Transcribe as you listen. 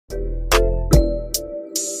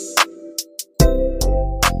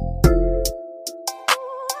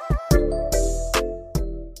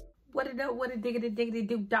diggity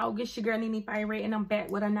do dog? It's your girl Nene Fire, and I'm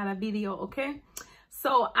back with another video. Okay,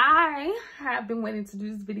 so I have been waiting to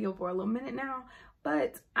do this video for a little minute now,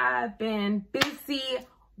 but I've been busy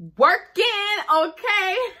working.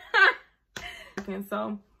 Okay. And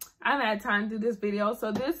so I've had time to do this video.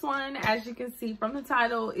 So this one, as you can see from the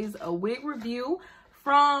title, is a wig review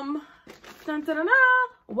from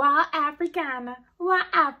WOWAFRICAN.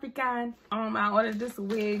 WOWAFRICAN. I ordered this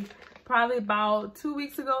wig probably about 2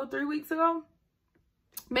 weeks ago, 3 weeks ago,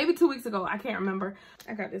 maybe 2 weeks ago. I can't remember.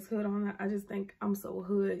 I got this hood on. I just think I'm so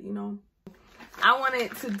hood, you know. I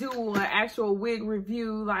wanted to do an actual wig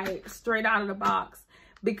review, like straight out of the box,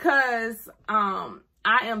 because I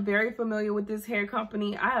am very familiar with this hair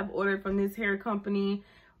company. I have ordered from this hair company.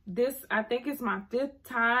 This, I think, is my 5th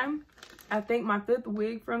time. I think my 5th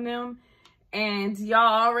wig from them. And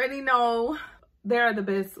y'all already know they're the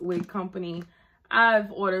best wig company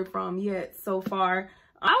I've ordered from yet so far.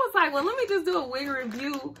 I was like, well, let me just do a wig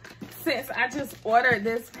review since I just ordered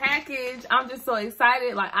this package. I'm just so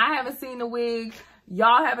excited. Like, I haven't seen the wig.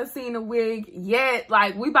 Y'all haven't seen the wig yet.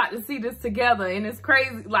 Like, we about to see this together, and it's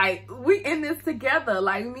crazy. Like, we in this together.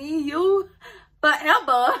 Like, me, you,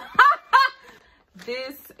 forever.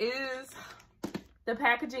 This is the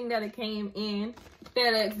packaging that it came in.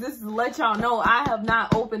 FedEx. This is to let y'all know I have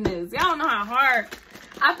not opened this. Y'all know how hard.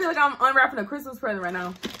 I feel like I'm unwrapping a Christmas present right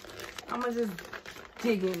now. I'm gonna just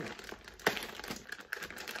dig in it.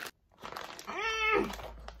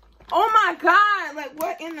 Oh my God, like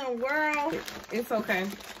what in the world? It's okay.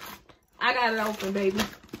 I got it open, baby.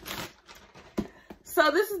 So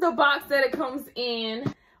this is the box that it comes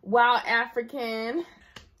in. WOWAFRICAN.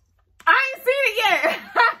 I ain't seen it yet.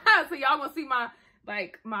 So y'all gonna see my,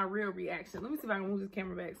 like, my real reaction. Let me see if I can move this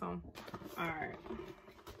camera back some. All right.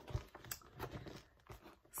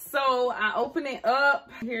 So I open it up.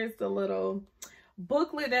 Here's the little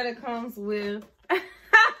booklet that it comes with.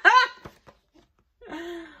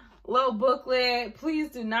 Little booklet.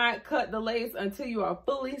 Please do not cut the lace until you are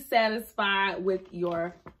fully satisfied with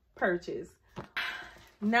your purchase.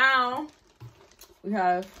 Now we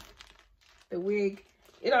have the wig.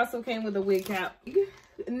 It also came with a wig cap.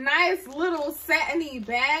 Nice little satiny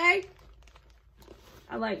bag.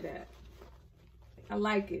 I like that. I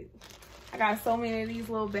like it. I got so many of these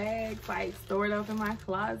little bags, like, stored up in my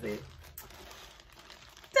closet.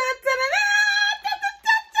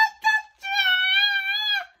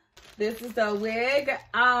 This is the wig.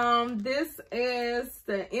 This is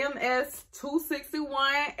the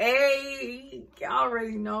MS261A. Y'all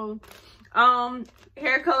already know.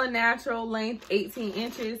 Hair color natural, length 18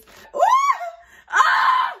 inches. Ooh!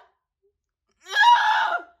 Ah!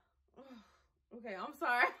 Ah! Okay, I'm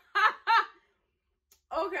sorry.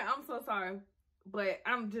 Okay, I'm so sorry, but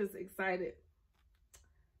I'm just excited.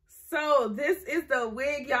 So this is the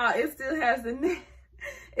wig, y'all. It still has the net.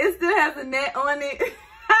 It still has a net on it.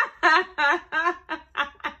 I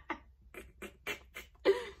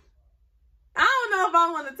don't know if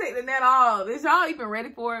I want to take the net off. Is y'all even ready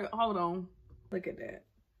for it? Hold on. Look at that.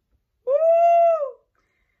 Woo!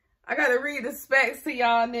 I gotta read the specs to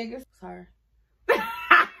y'all niggas. Sorry.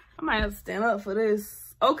 I might have to stand up for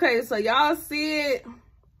this. Okay, so y'all see it.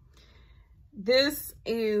 This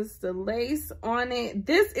is the lace on it.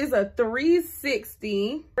 This is a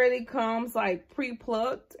 360. Already comes like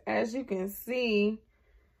pre-plucked, as you can see.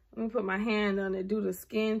 Let me put my hand on it, do the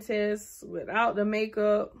skin test without the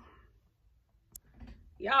makeup.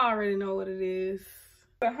 Y'all already know what it is.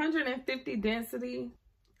 150 density.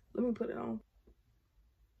 Let me put it on.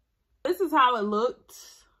 This is how it looked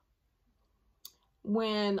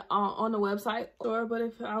when on the website, but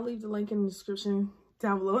if I'll leave the link in the description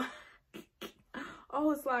down below.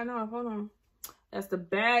 Oh, it's sliding off. Hold on. That's the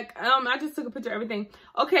back. I just took a picture of everything.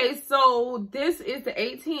 Okay, so this is the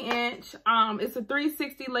 18-inch. It's a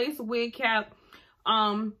 360 lace wig cap.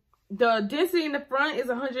 The density in the front is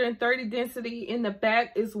 130 density. In the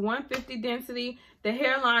back is 150 density. The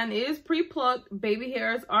hairline is pre-plucked. Baby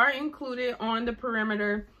hairs are included on the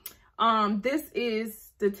perimeter. This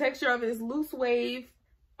is, the texture of it is loose wave.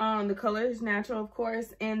 The color is natural, of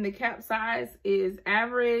course. And the cap size is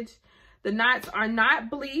average. The knots are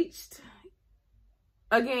not bleached.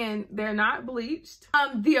 Again, they're not bleached.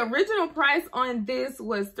 The original price on this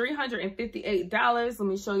was $358. Let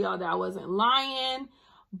me show y'all that I wasn't lying.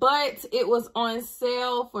 But it was on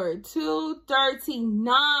sale for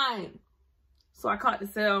 $239. So I caught the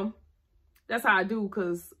sale. That's how I do,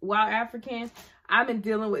 because WOWAFRICAN, I've been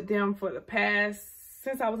dealing with them for the past,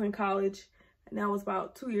 since I was in college. And that was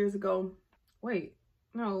about 2 years ago. Wait,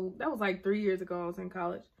 no, that was like 3 years ago I was in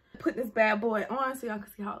college. Put this bad boy on so y'all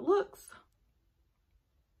can see how it looks.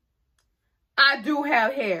 I do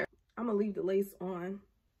have hair. I'm gonna leave the lace on.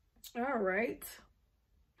 All right.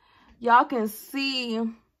 Y'all can see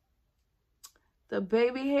the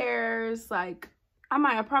baby hairs. Like,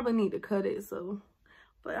 I probably need to cut it, so,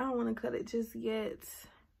 but I don't want to cut it just yet.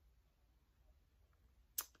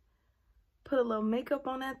 Put a little makeup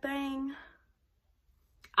on that thing.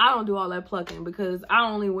 I don't do all that plucking because I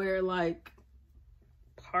only wear like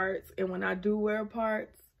parts, and when I do wear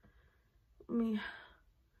parts, let me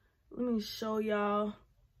show y'all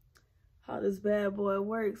how this bad boy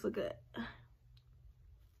works. Look at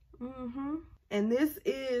and this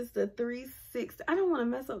is the 360. I don't want to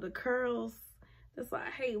mess up the curls. That's what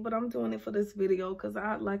I hate, but I'm doing it for this video because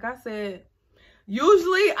like I said,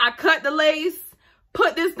 usually I cut the lace,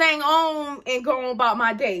 put this thing on, and go on about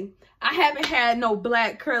my day. I haven't had no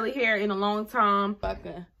black curly hair in a long time. If I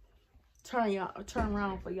can turn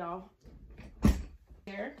around for y'all.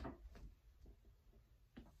 There.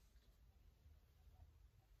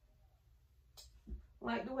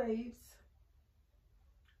 Like the waves.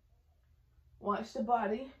 Watch the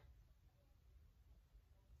body.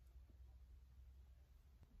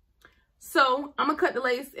 So I'm gonna cut the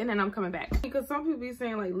lace and then I'm coming back. Because some people be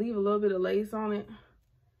saying like leave a little bit of lace on it.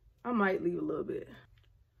 I might leave a little bit.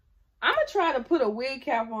 I'm gonna try to put a wig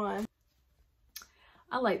cap on.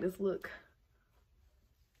 I like this look.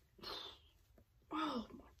 Oh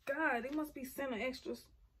my God, they must be sending extras.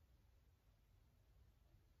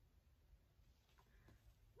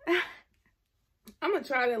 I'm gonna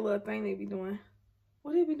try that little thing they be doing.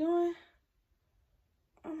 What they be doing?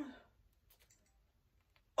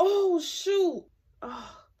 Oh shoot.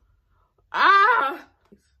 Oh. Ah.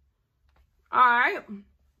 All right.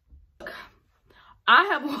 I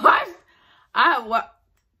have what?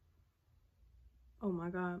 Oh my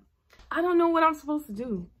God. I don't know what I'm supposed to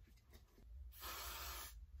do.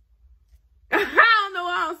 I don't know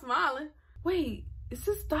why I'm smiling. Wait, is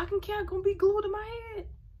this stocking cap gonna be glued to my head?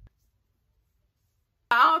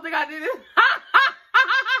 I don't think I did it. I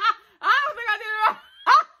don't think I did it.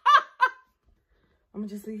 I'm gonna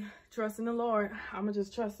just be trusting the Lord. I'm gonna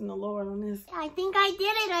just trust in the Lord on this. I think I did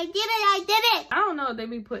it. I did it. I did it. I don't know if they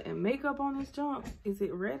be putting makeup on this junk. Is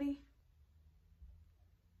it ready?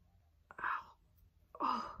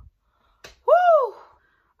 Oh. Woo!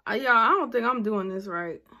 Y'all, I don't think I'm doing this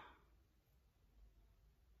right.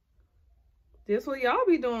 This what y'all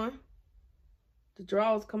be doing. The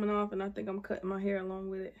draw's coming off and I think I'm cutting my hair along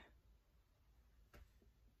with it.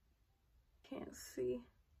 Can't see.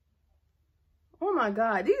 Oh my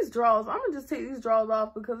God, these draws, I'm gonna just take these draws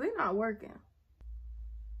off because they're not working.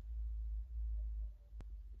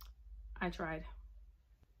 I tried.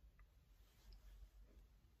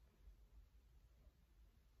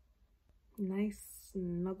 Nice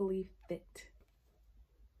snuggly fit.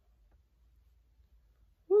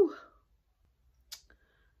 Woo.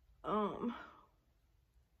 Oh,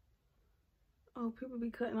 people be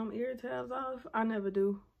cutting them ear tabs off. I never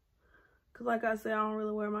do. Cause like I said, I don't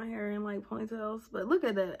really wear my hair in like ponytails. But look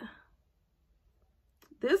at that.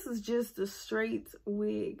 This is just a straight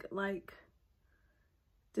wig. Like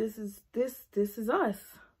this is us.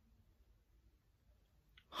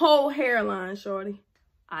 Whole hairline, shorty.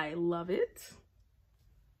 I love it.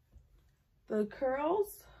 The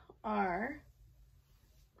curls are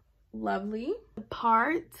lovely. The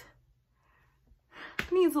part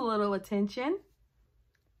needs a little attention.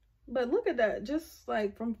 But look at that, just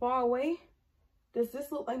like from far away. Does this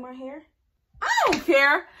look like my hair? I don't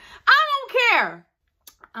care. I don't care.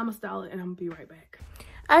 I'm gonna style it and I'm gonna be right back.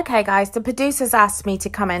 Okay guys, the producers asked me to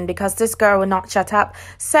come in because this girl will not shut up,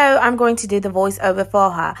 so I'm going to do the voiceover for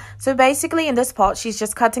her. So basically in this part, she's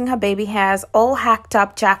just cutting her baby hairs all hacked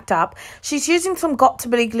up, jacked up. She's using some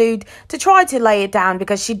Got2b glued to try to lay it down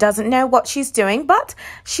because she doesn't know what she's doing, but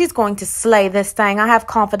she's going to slay this thing. I have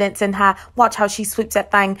confidence in her. Watch how she sweeps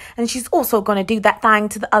that thing, and she's also going to do that thing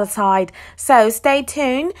to the other side. So stay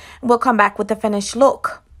tuned, we'll come back with the finished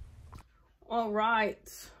look. All right.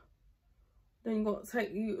 Then you're going to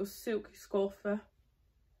take you a silky scoffer.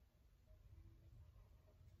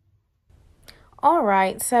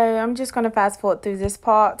 Alright, so I'm just going to fast forward through this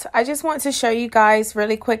part. I just want to show you guys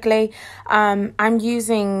really quickly. I'm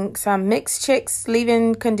using some Mixed Chicks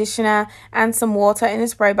leave-in conditioner and some water in a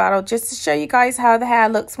spray bottle just to show you guys how the hair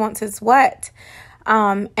looks once it's wet.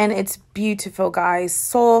 And it's beautiful, guys.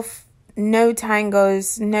 Soft, no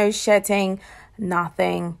tangles, no shedding,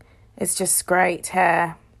 nothing. It's just great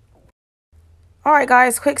hair. Alright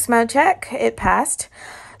guys, quick smell check. It passed.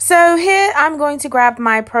 So here I'm going to grab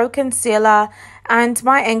my Pro Concealer and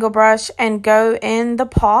my angle brush and go in the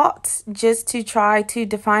parts just to try to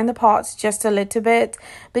define the parts just a little bit,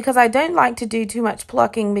 because I don't like to do too much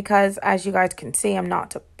plucking because, as you guys can see, I'm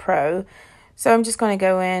not a pro. So I'm just going to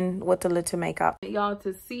go in with a little makeup. Y'all,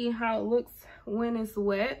 to see how it looks when it's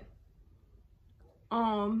wet.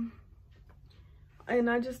 And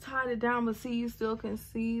I just tied it down, but see, you still can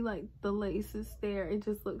see like the laces there. It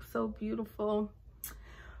just looks so beautiful.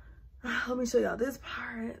 Let me show y'all this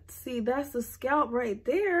part. See, that's the scalp right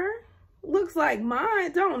there. Looks like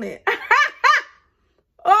mine, don't it?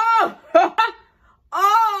 Oh,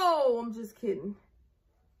 oh, I'm just kidding.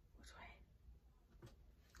 Which way?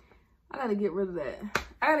 I gotta get rid of that.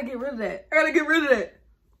 I gotta get rid of that. I gotta get rid of that.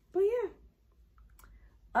 But yeah,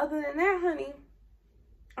 other than that, honey,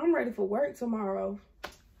 I'm ready for work tomorrow.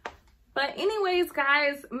 But anyways,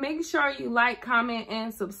 guys, make sure you like, comment,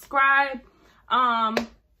 and subscribe.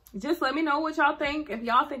 Just let me know what y'all think. If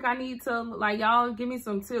y'all think I need to, like, y'all give me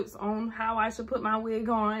some tips on how I should put my wig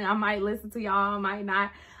on. I might listen to y'all, I might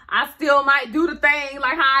not. I still might do the thing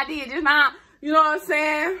like how I did just now. You know what I'm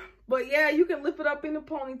saying? But yeah, you can lift it up in the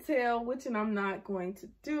ponytail, which I'm not going to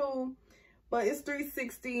do. But it's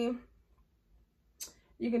 360.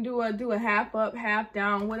 You can do a half up, half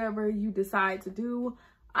down, whatever you decide to do.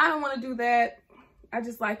 I don't want to do that. I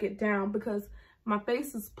just like it down because my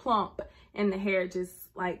face is plump and the hair just,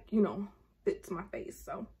 like, you know, fits my face.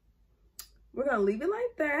 So we're gonna leave it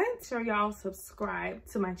like that. Sure, y'all subscribe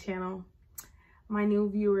to my channel. My new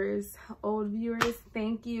viewers, old viewers,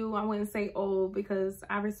 thank you. I wouldn't say old because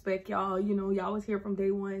I respect y'all. You know, y'all was here from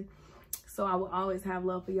day one, so I will always have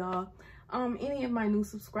love for y'all. Any of my new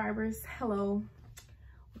subscribers, hello,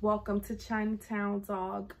 welcome to Chinatown,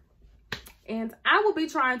 dog. And I will be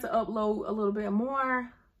trying to upload a little bit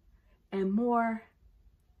more and more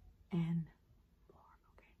and more.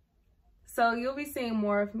 Okay, so you'll be seeing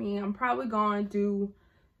more of me. I'm probably going to do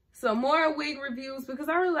some more wig reviews because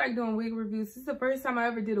I really like doing wig reviews. This is the first time I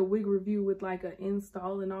ever did a wig review with like an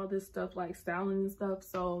install and all this stuff, like styling and stuff.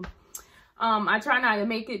 So I try not to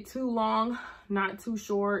make it too long, not too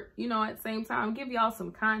short, you know, at the same time give y'all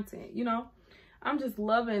some content, you know. I'm just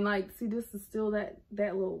loving, like, see, this is still that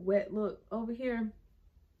little wet look over here.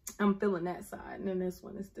 I'm feeling that side, and then this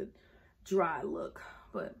one is the dry look.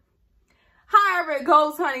 But however it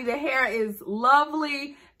goes, honey, the hair is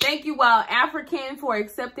lovely. Thank you, WOWAFRICAN, for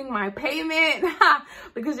accepting my payment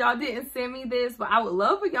because y'all didn't send me this, but I would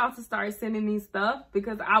love for y'all to start sending me stuff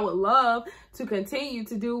because I would love to continue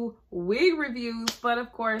to do wig reviews. But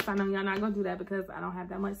of course, I know y'all not gonna do that because I don't have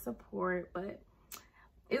that much support, but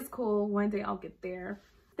it's cool. One day I'll get there.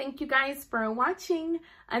 Thank you guys for watching.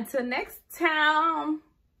 Until next time,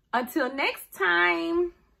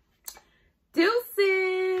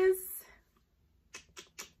 deuces.